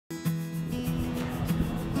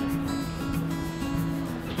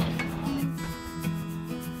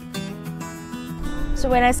So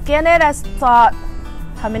when I scanned it, I thought,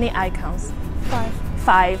 how many icons? 5.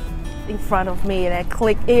 5 in front of me, and I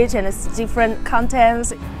click each, and it's different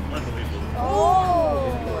contents.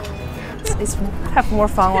 Oh! It's have more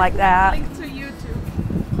fun like that. Link to YouTube.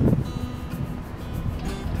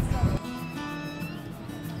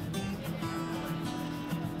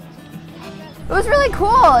 It was really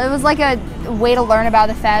cool. It was like a way to learn about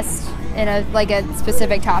the fest in a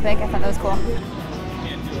specific topic. I thought that was cool.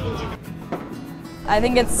 I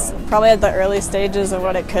think it's probably at the early stages of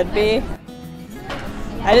what it could be.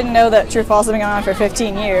 I didn't know that True False had been going on for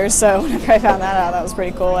 15 years, so whenever I found that out, that was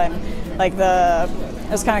pretty cool. And like it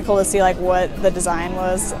was kind of cool to see like what the design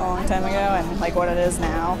was a long time ago and like what it is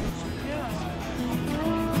now.